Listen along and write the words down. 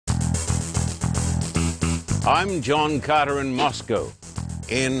I'm John Carter in Moscow,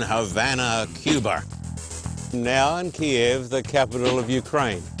 in Havana, Cuba. Now in Kiev, the capital of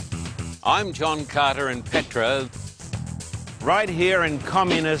Ukraine. I'm John Carter in Petra, right here in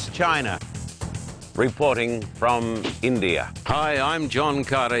communist China, reporting from India. Hi, I'm John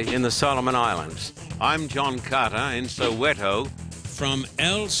Carter in the Solomon Islands. I'm John Carter in Soweto, from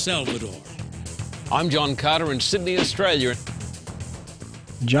El Salvador. I'm John Carter in Sydney, Australia.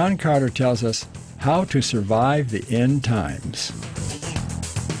 John Carter tells us how to survive the end times.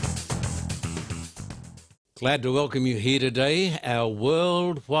 Glad to welcome you here today, our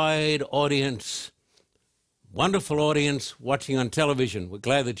worldwide audience, wonderful audience watching on television. We're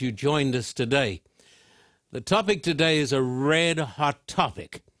glad that you joined us today. The topic today is a red-hot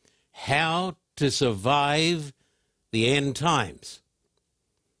topic, how to survive the end times.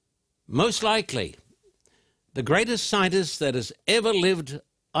 Most likely, the greatest scientist that has ever lived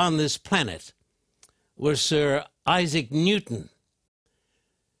on this planet was Sir Isaac Newton.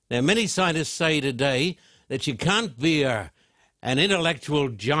 Now, many scientists say today that you can't be an intellectual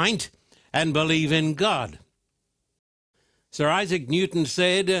giant and believe in God. Sir Isaac Newton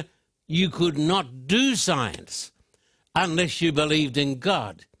said you could not do science unless you believed in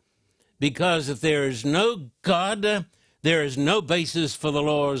God, because if there is no God, there is no basis for the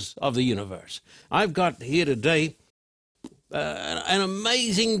laws of the universe. I've got here today an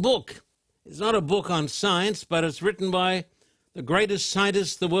amazing book. It's not a book on science, but it's written by the greatest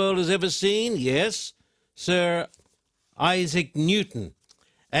scientist the world has ever seen. Yes, Sir Isaac Newton.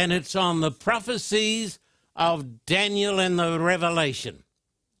 And it's on the prophecies of Daniel and the Revelation.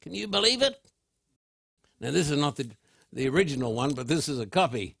 Can you believe it? Now, this is not the original one, but this is a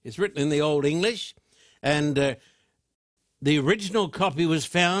copy. It's written in the Old English, and the original copy was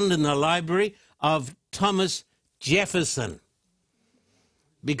found in the library of Thomas Jefferson,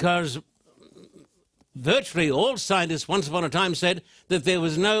 because virtually all scientists once upon a time said that there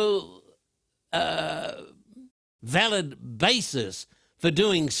was no valid basis for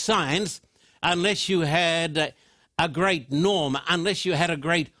doing science unless you had a great norm, unless you had a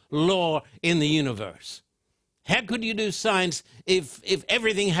great law in the universe. How could you do science if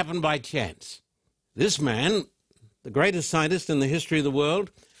everything happened by chance? This man, the greatest scientist in the history of the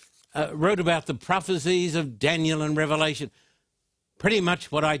world, wrote about the prophecies of Daniel and Revelation, pretty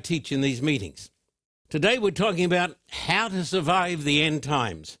much what I teach in these meetings. Today we're talking about how to survive the end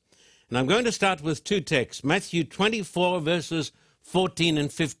times. And I'm going to start with two texts, Matthew 24, verses 14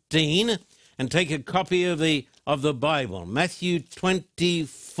 and 15, and take a copy of the Bible. Matthew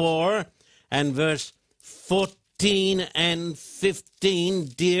 24 and verse 14 and 15,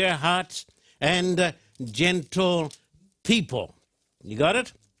 dear hearts and gentle people. You got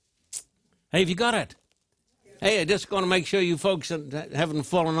it? Hey, have you got it? Hey, I just want to make sure you folks haven't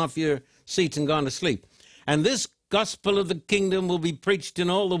fallen off your seats and gone to sleep. And this gospel of the kingdom will be preached in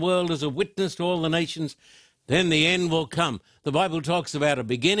all the world as a witness to all the nations. Then the end will come. The Bible talks about a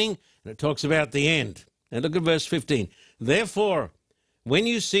beginning, and it talks about the end. And look at verse 15. Therefore, when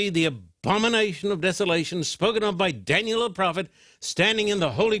you see the abomination of desolation spoken of by Daniel the prophet standing in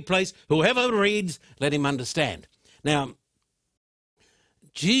the holy place, whoever reads, let him understand. Now,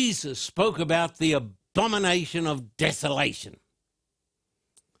 Jesus spoke about the abomination of desolation.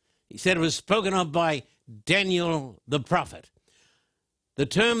 He said it was spoken of by Daniel the prophet. The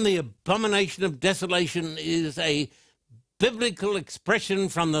term the abomination of desolation is a biblical expression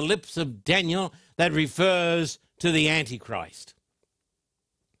from the lips of Daniel that refers to the Antichrist.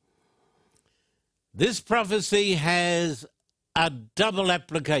 This prophecy has a double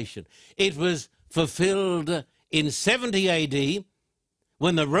application. It was fulfilled in 70 AD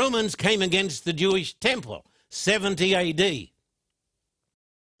when the Romans came against the Jewish temple, 70 AD.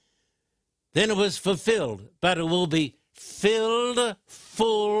 Then it was fulfilled, but it will be filled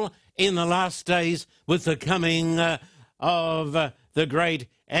full in the last days with the coming of the great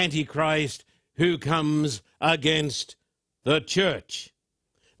Antichrist who comes against the church.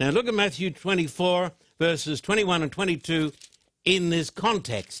 Now look at Matthew 24, verses 21 and 22 in this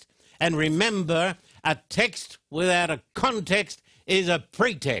context. And remember, a text without a context is a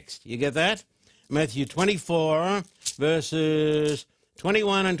pretext. You get that? Matthew 24, verses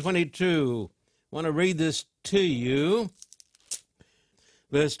 21 and 22. I want to read this to you.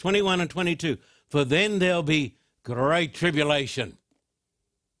 Verse 21 and 22. For then there'll be great tribulation.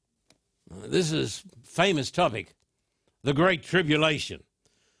 This is a famous topic. The great tribulation.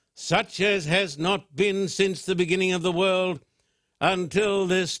 Such as has not been since the beginning of the world until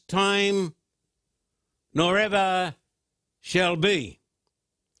this time, nor ever shall be.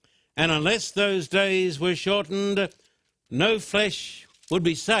 And unless those days were shortened, no flesh would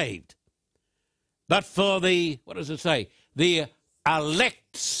be saved. but for the, what does it say? The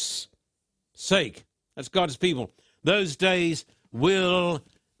elect's sake. That's God's people. Those days will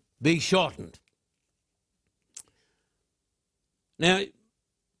be shortened. Now,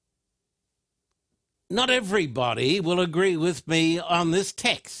 not everybody will agree with me on this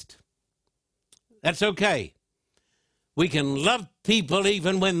text. That's okay. We can love people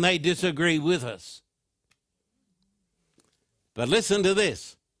even when they disagree with us. But listen to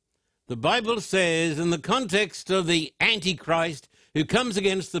this. The Bible says, in the context of the Antichrist who comes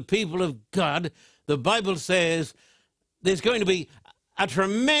against the people of God, the Bible says there's going to be a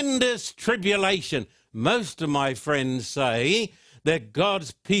tremendous tribulation. Most of my friends say that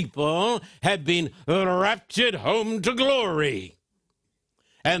God's people have been raptured home to glory,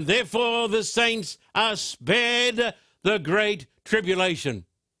 and therefore the saints are spared the great tribulation.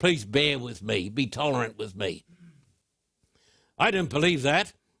 Please bear with me. Be tolerant with me. I don't believe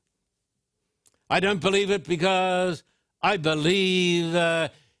that. I don't believe it because I believe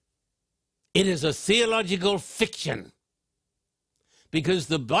it is a theological fiction. Because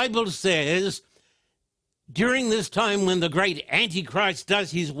the Bible says during this time when the great Antichrist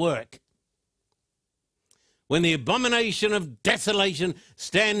does his work, when the abomination of desolation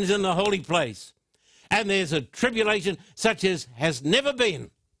stands in the holy place, and there's a tribulation such as has never been,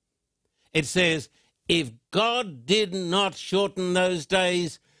 it says, if God did not shorten those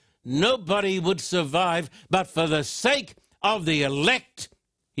days, nobody would survive, but for the sake of the elect,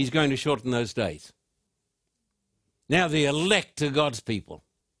 he's going to shorten those days. Now, the elect are God's people.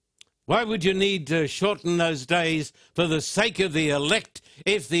 Why would you need to shorten those days for the sake of the elect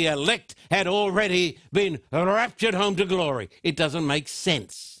if the elect had already been raptured home to glory? It doesn't make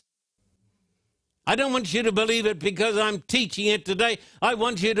sense. I don't want you to believe it because I'm teaching it today. I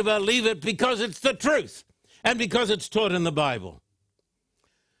want you to believe it because it's the truth and because it's taught in the Bible.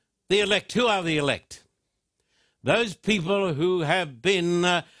 The elect, who are the elect? Those people who have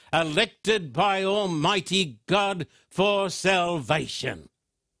been elected by Almighty God for salvation.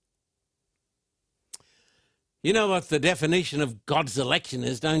 You know what the definition of God's election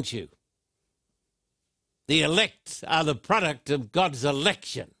is, don't you? The elect are the product of God's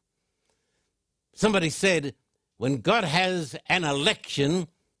election. Somebody said, when God has an election,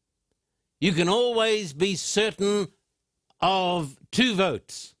 you can always be certain of 2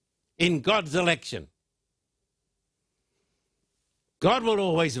 votes in God's election. God will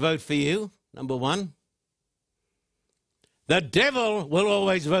always vote for you, number 1. The devil will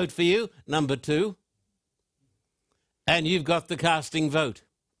always vote for you, number 2. And you've got the casting vote.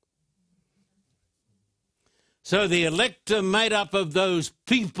 So the elect are made up of those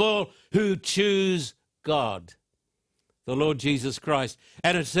people who choose God, the Lord Jesus Christ.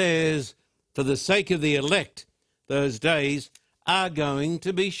 And it says, for the sake of the elect, those days are going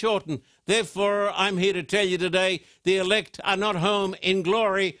to be shortened. Therefore, I'm here to tell you today, the elect are not home in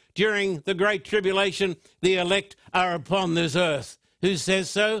glory during the great tribulation. The elect are upon this earth. Who says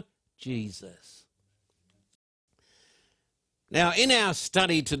so? Jesus. Now, in our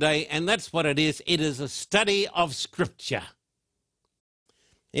study today, and that's what it is a study of Scripture.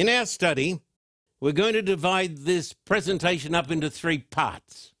 In our study, we're going to divide this presentation up into 3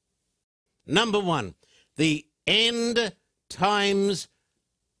 parts. Number 1, the end times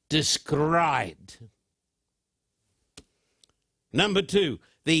described. Number 2,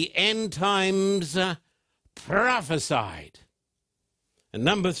 the end times prophesied. And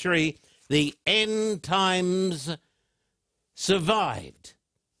number 3, the end times survived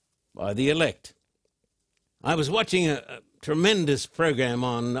by the elect. I was watching a tremendous program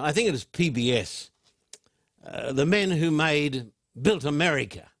on, I think it was PBS, the men who built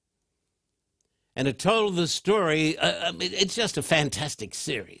America. And it told the story, it's just a fantastic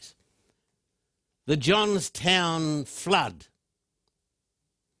series. The Johnstown flood.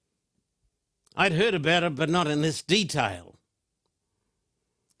 I'd heard about it, but not in this detail.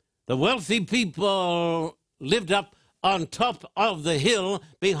 The wealthy people lived up on top of the hill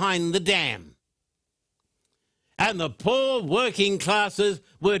behind the dam. And the poor working classes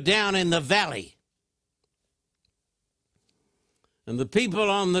were down in the valley. And the people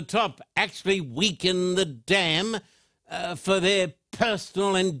on the top actually weakened the dam for their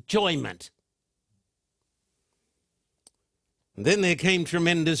personal enjoyment. And then there came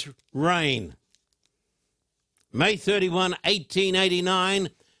tremendous rain. May 31, 1889,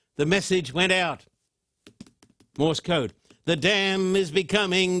 the message went out. Morse code. The dam is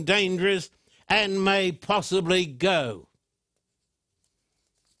becoming dangerous and may possibly go.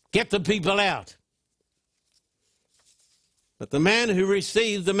 Get the people out. But the man who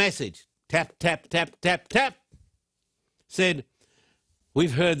received the message, tap, tap, tap, tap, tap, said,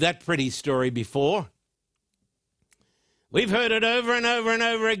 We've heard that pretty story before. We've heard it over and over and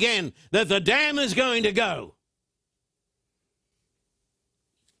over again, that the dam is going to go.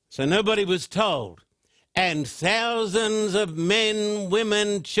 So nobody was told. And thousands of men,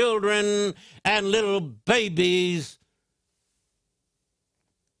 women, children, and little babies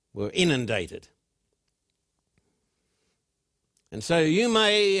were inundated. And so you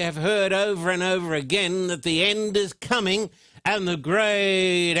may have heard over and over again that the end is coming and the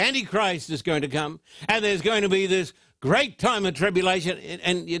great Antichrist is going to come, and there's going to be this great time of tribulation.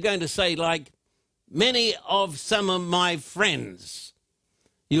 And you're going to say, like many of some of my friends,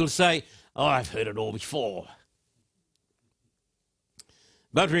 you'll say, oh, I've heard it all before.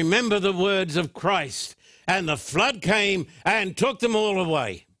 But remember the words of Christ, and the flood came and took them all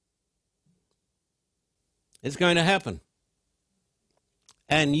away. It's going to happen.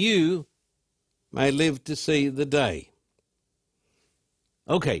 And you may live to see the day.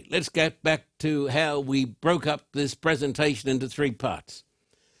 Okay, let's get back to how we broke up this presentation into 3 parts.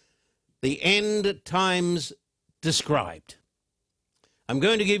 The end times described. I'm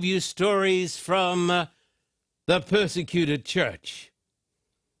going to give you stories from the persecuted church.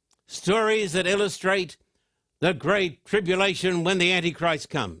 Stories that illustrate the great tribulation when the Antichrist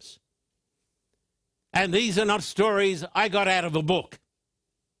comes. And these are not stories I got out of a book.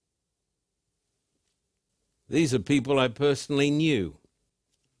 These are people I personally knew.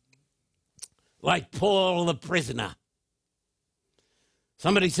 Like Paul the prisoner.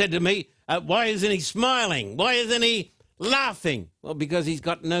 Somebody said to me, why isn't he smiling? Why isn't he laughing? Well, because he's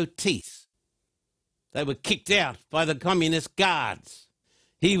got no teeth. They were kicked out by the communist guards.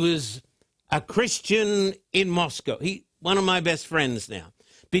 He was a Christian in Moscow. One of my best friends now.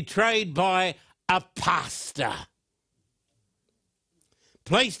 Betrayed by a pastor.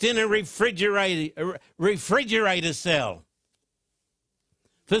 Placed in a refrigerator cell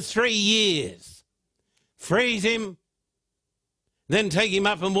for 3 years. Freeze him, then take him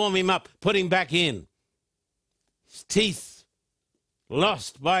up and warm him up, put him back in. His teeth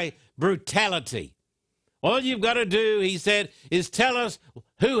lost by brutality. All you've got to do, he said, is tell us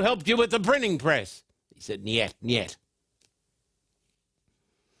who helped you with the printing press. He said, niet, niet.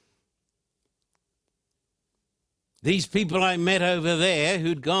 These people I met over there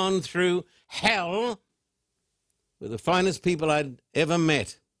who'd gone through hell were the finest people I'd ever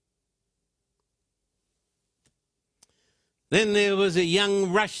met. Then there was a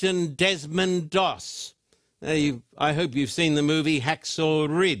young Russian, Desmond Doss. Now I hope you've seen the movie Hacksaw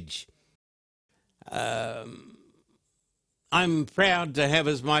Ridge. I'm proud to have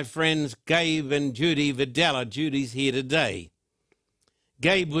as my friends Gabe and Judy Videla. Judy's here today.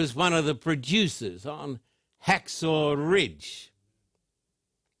 Gabe was one of the producers on Hacksaw Ridge.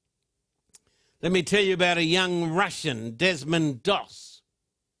 Let me tell you about a young Russian, Desmond Doss.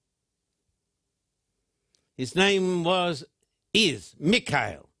 His name is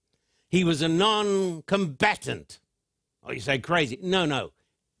Mikhail. He was a non-combatant. Oh, you say crazy. No.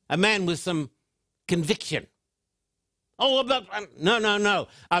 A man with some conviction. Oh, no.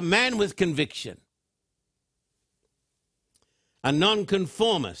 A man with conviction. A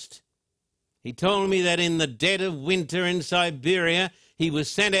non-conformist. He told me that in the dead of winter in Siberia, he was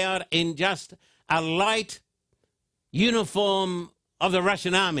sent out in just a light uniform of the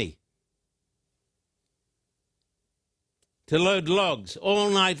Russian army to load logs all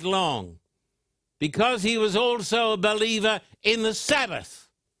night long because he was also a believer in the Sabbath.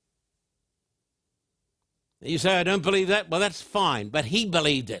 You say, I don't believe that? Well, that's fine, but he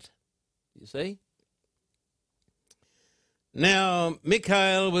believed it, you see. Now,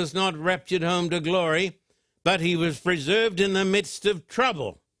 Mikhail was not raptured home to glory, but he was preserved in the midst of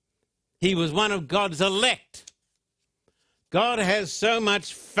trouble. He was one of God's elect. God has so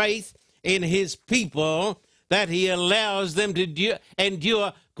much faith in his people that he allows them to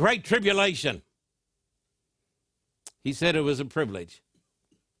endure great tribulation. He said it was a privilege.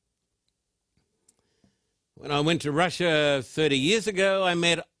 When I went to Russia 30 years ago, I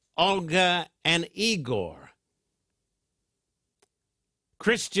met Olga and Igor.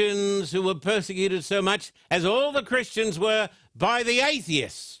 Christians who were persecuted so much as all the Christians were by the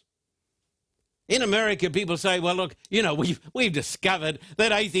atheists. In America, people say, well, look, we've discovered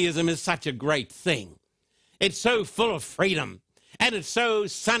that atheism is such a great thing. It's so full of freedom, and it's so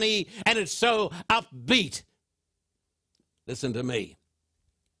sunny, and it's so upbeat. Listen to me.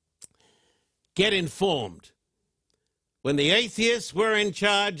 Get informed. When the atheists were in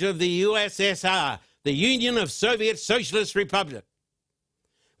charge of the USSR, the Union of Soviet Socialist Republics,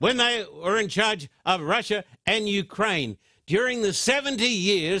 when they were in charge of Russia and Ukraine, during the 70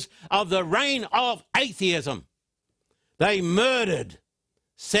 years of the reign of atheism, they murdered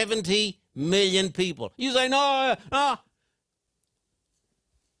 70 million people. You say, no, no.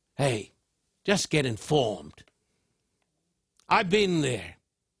 Hey, just get informed. I've been there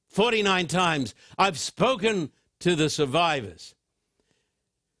 49 times. I've spoken to the survivors.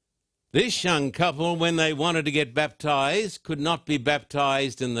 This young couple, when they wanted to get baptized, could not be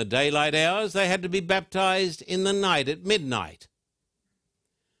baptized in the daylight hours. They had to be baptized in the night, at midnight.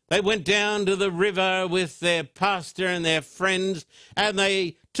 They went down to the river with their pastor and their friends, and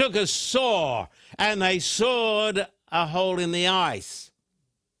they took a saw and they sawed a hole in the ice.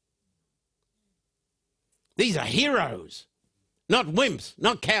 These are heroes, not wimps,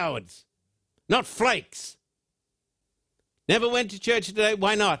 not cowards, not flakes. Never went to church today.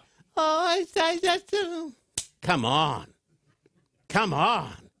 Why not? Oh, come on. Come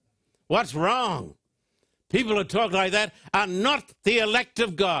on. What's wrong? People who talk like that are not the elect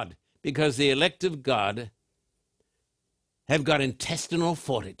of God, because the elect of God have got intestinal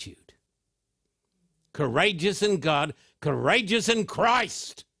fortitude. Courageous in God, courageous in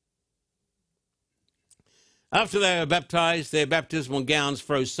Christ. After they were baptized, their baptismal gowns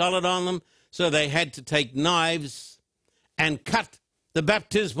froze solid on them, so they had to take knives and cut the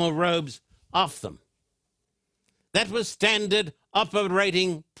baptismal robes off them. That was standard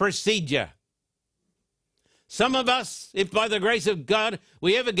operating procedure. Some of us, if by the grace of God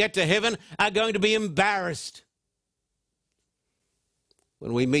we ever get to heaven, are going to be embarrassed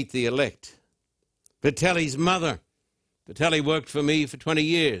when we meet the elect. Vitelli's mother, Vitelli worked for me for 20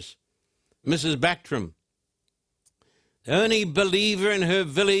 years, Mrs. Bactram, the only believer in her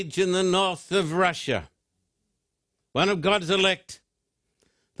village in the north of Russia, one of God's elect.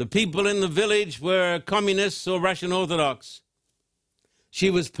 The people in the village were communists or Russian Orthodox. She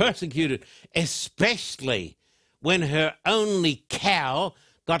was persecuted, especially when her only cow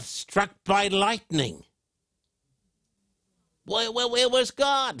got struck by lightning. Where was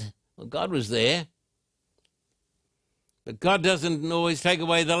God? Well, God was there. But God doesn't always take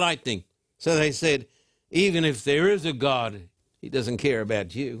away the lightning. So they said, even if there is a God, he doesn't care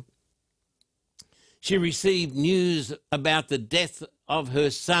about you. She received news about the death of her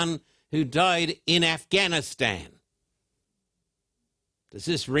son who died in Afghanistan. Does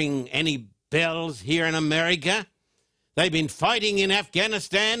this ring any bells here in America? They've been fighting in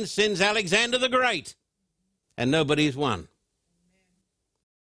Afghanistan since Alexander the Great, and nobody's won.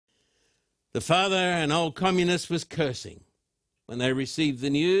 The father, an old communist, was cursing. When they received the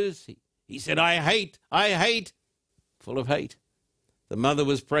news, he said, I hate, full of hate. The mother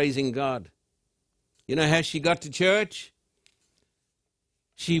was praising God. You know how she got to church?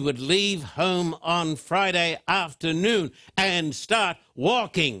 She would leave home on Friday afternoon and start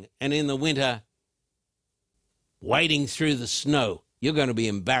walking, and in the winter, wading through the snow. You're going to be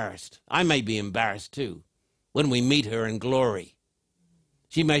embarrassed. I may be embarrassed too when we meet her in glory.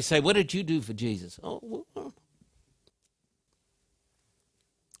 She may say, what did you do for Jesus? Oh, well,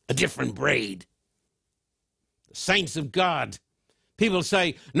 a different breed. The saints of God. People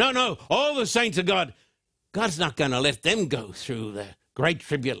say, no, all the saints of God. God's not going to let them go through the great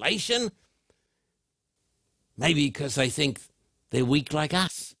tribulation. Maybe because they think they're weak like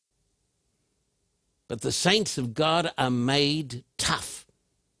us. But the saints of God are made tough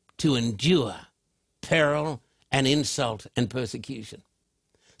to endure peril and insult and persecution.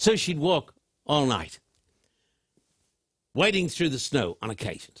 So she'd walk all night, wading through the snow on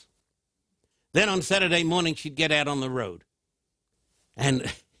occasions. Then on Saturday morning, she'd get out on the road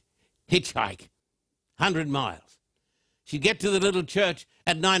and hitchhike 100 miles. She'd get to the little church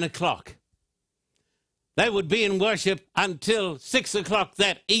at 9 o'clock. They would be in worship until 6 o'clock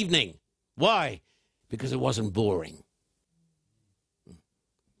that evening. Why? Because it wasn't boring.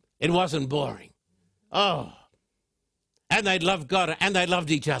 It wasn't boring. Oh. And they'd loved God and they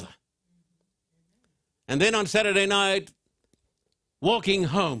loved each other. And then on Saturday night, walking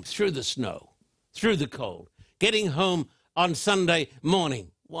home through the snow, through the cold, getting home on Sunday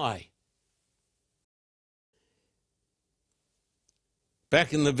morning. Why?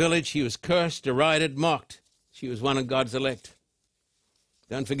 Back in the village, she was cursed, derided, mocked. She was one of God's elect.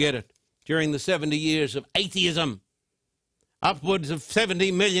 Don't forget it. During the 70 years of atheism, upwards of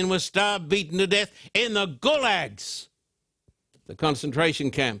 70 million were starved, beaten to death in the gulags, the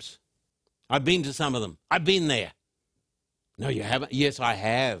concentration camps. I've been to some of them. I've been there. No, you haven't? Yes, I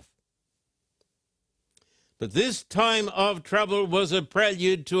have. But this time of trouble was a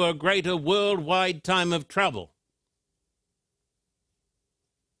prelude to a greater worldwide time of trouble.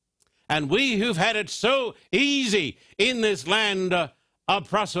 And we who've had it so easy in this land of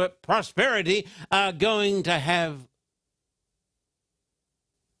prosperity are going to have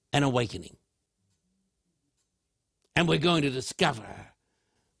an awakening. And we're going to discover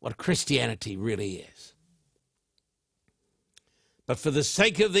what Christianity really is. But for the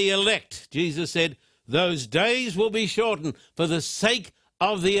sake of the elect, Jesus said, those days will be shortened for the sake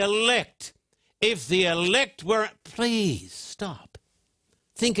of the elect. If the elect were... Please stop.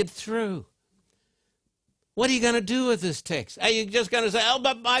 Think it through. What are you going to do with this text? Are you just going to say, oh,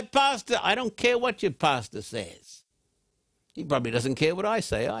 but my pastor... I don't care what your pastor says. He probably doesn't care what I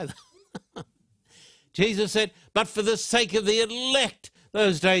say either. Jesus said, but for the sake of the elect,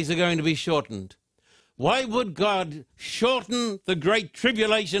 those days are going to be shortened. Why would God shorten the great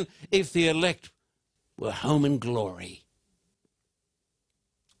tribulation if the elect were home in glory?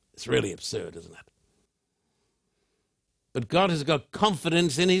 It's really absurd, isn't it? But God has got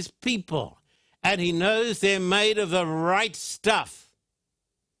confidence in his people, and he knows they're made of the right stuff.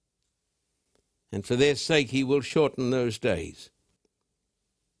 And for their sake, he will shorten those days.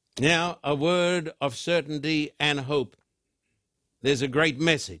 Now, a word of certainty and hope. There's a great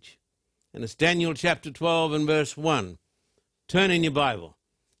message, and it's Daniel chapter 12 and verse 1. Turn in your Bible.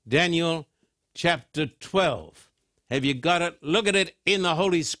 Daniel chapter 12. Have you got it? Look at it in the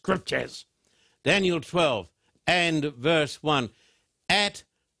Holy Scriptures. Daniel 12 and verse 1. At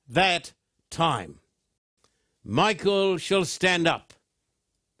that time, Michael shall stand up,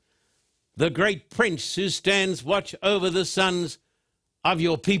 the great prince who stands watch over the sons of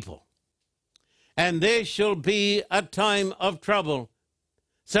your people. And there shall be a time of trouble,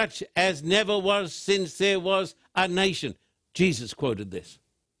 such as never was since there was a nation. Jesus quoted this.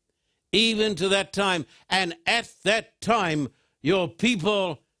 Even to that time, and at that time your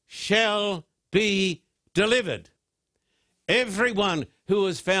people shall be delivered. Everyone who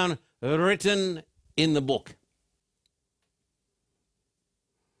was found written in the book.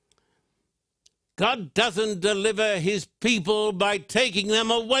 God doesn't deliver his people by taking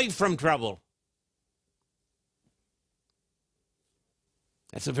them away from trouble.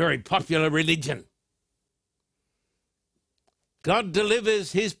 That's a very popular religion. God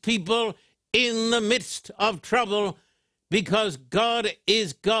delivers his people in the midst of trouble because God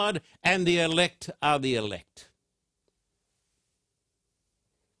is God and the elect are the elect.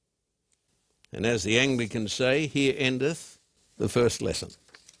 And as the Anglicans say, here endeth the first lesson.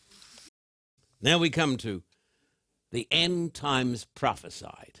 Now we come to the end times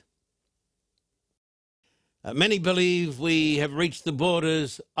prophesied. Many believe we have reached the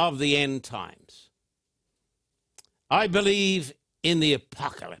borders of the end times. I believe in the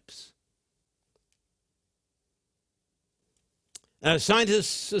apocalypse.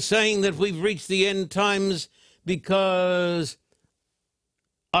 Scientists are saying that we've reached the end times because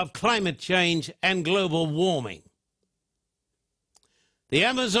of climate change and global warming. The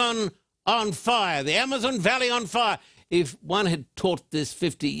Amazon on fire, the Amazon Valley on fire. If one had taught this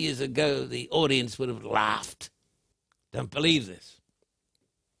 50 years ago, the audience would have laughed. Don't believe this.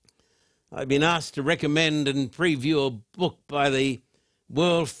 I've been asked to recommend and preview a book by the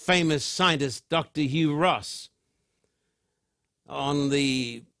world-famous scientist Dr. Hugh Ross on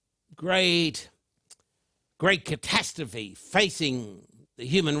the great catastrophe facing the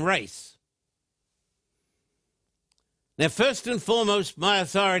human race. Now, first and foremost, my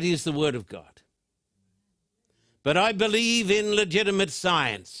authority is the Word of God. But I believe in legitimate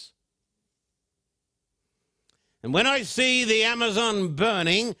science. And when I see the Amazon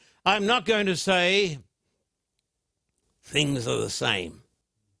burning, I'm not going to say things are the same.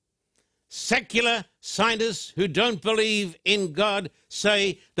 Secular scientists who don't believe in God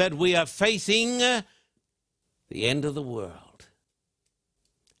say that we are facing the end of the world.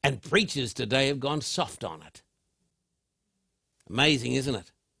 And preachers today have gone soft on it. Amazing, isn't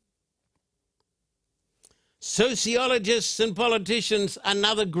it? Sociologists and politicians,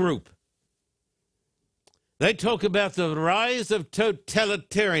 another group. They talk about the rise of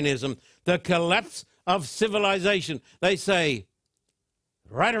totalitarianism, the collapse of civilization. They say,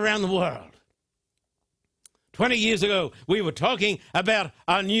 right around the world. 20 years ago, we were talking about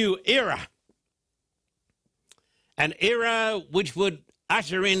a new era. An era which would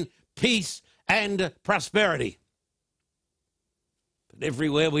usher in peace and prosperity. But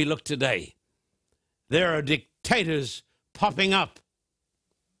everywhere we look today, there are dictators popping up.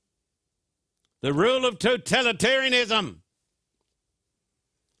 The rule of totalitarianism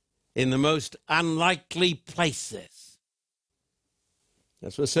in the most unlikely places.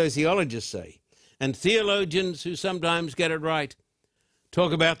 That's what sociologists say. And theologians who sometimes get it right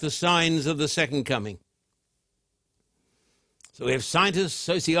talk about the signs of the second coming. So we have scientists,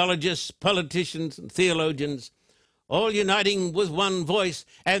 sociologists, politicians, and theologians all uniting with one voice,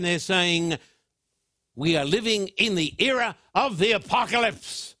 and they're saying, we are living in the era of the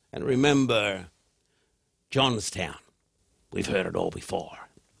apocalypse. And remember, Johnstown. We've heard it all before.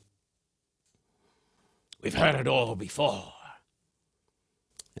 We've heard it all before.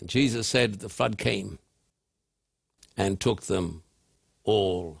 And Jesus said the flood came and took them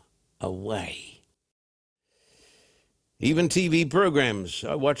all away. Even TV programs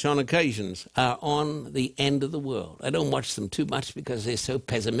I watch on occasions are on the end of the world. I don't watch them too much because they're so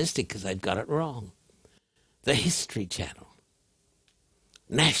pessimistic because they've got it wrong. The History Channel,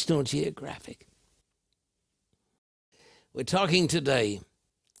 National Geographic. We're talking today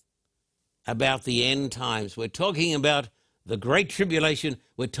about the end times. We're talking about the Great Tribulation.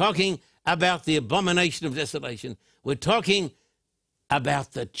 We're talking about the abomination of desolation. We're talking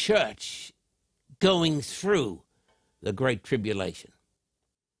about the church going through the Great Tribulation.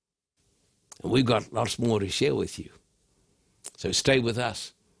 And we've got lots more to share with you. So stay with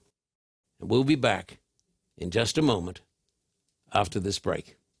us. And we'll be back in just a moment after this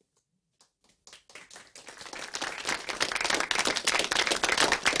break.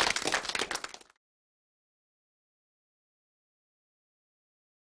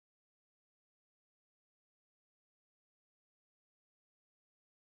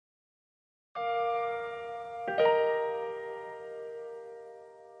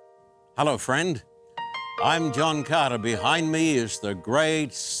 Hello, friend. I'm John Carter. Behind me is the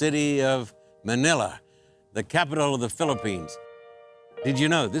great city of Manila, the capital of the Philippines. Did you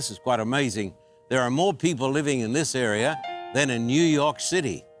know, this is quite amazing, there are more people living in this area than in New York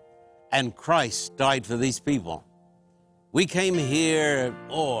City, and Christ died for these people. We came here,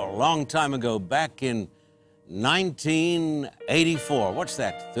 a long time ago, back in 1984. What's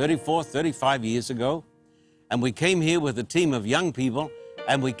that, 35 years ago? And we came here with a team of young people,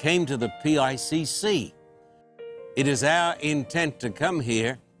 and we came to the PICC. It is our intent to come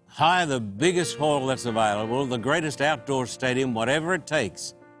here, hire the biggest hall that's available, the greatest outdoor stadium, whatever it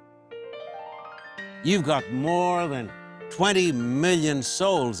takes. You've got more than 20 million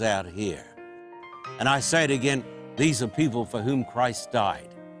souls out here. And I say it again, these are people for whom Christ died.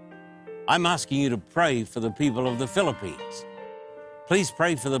 I'm asking you to pray for the people of the Philippines. Please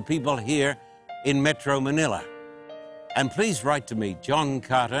pray for the people here in Metro Manila. And please write to me, John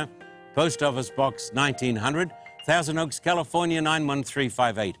Carter, Post Office Box 1900, Thousand Oaks, California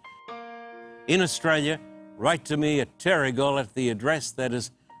 91358. In Australia, write to me at Terrigal at the address that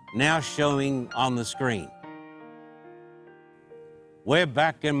is now showing on the screen. We're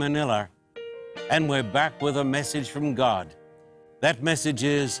back in Manila, and we're back with a message from God. That message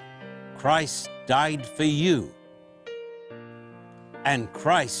is, Christ died for you, and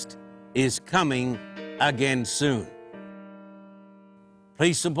Christ is coming again soon.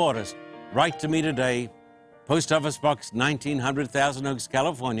 Please support us. Write to me today, Post Office Box 1900, Thousand Oaks,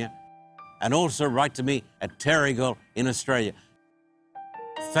 California, and also write to me at Terrigal in Australia.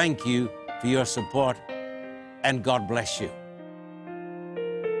 Thank you for your support, and God bless you.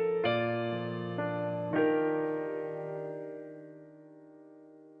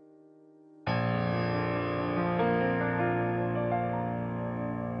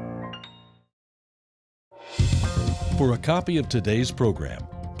 For a copy of today's program,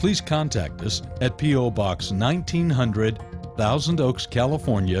 please contact us at P.O. Box 1900, Thousand Oaks,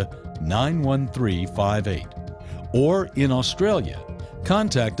 California 91358. Or in Australia,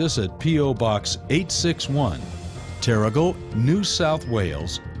 contact us at P.O. Box 861, Terrigal, New South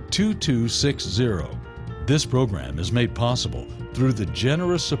Wales 2260. This program is made possible through the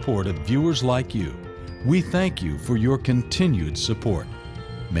generous support of viewers like you. We thank you for your continued support.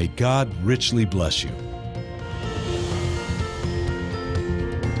 May God richly bless you.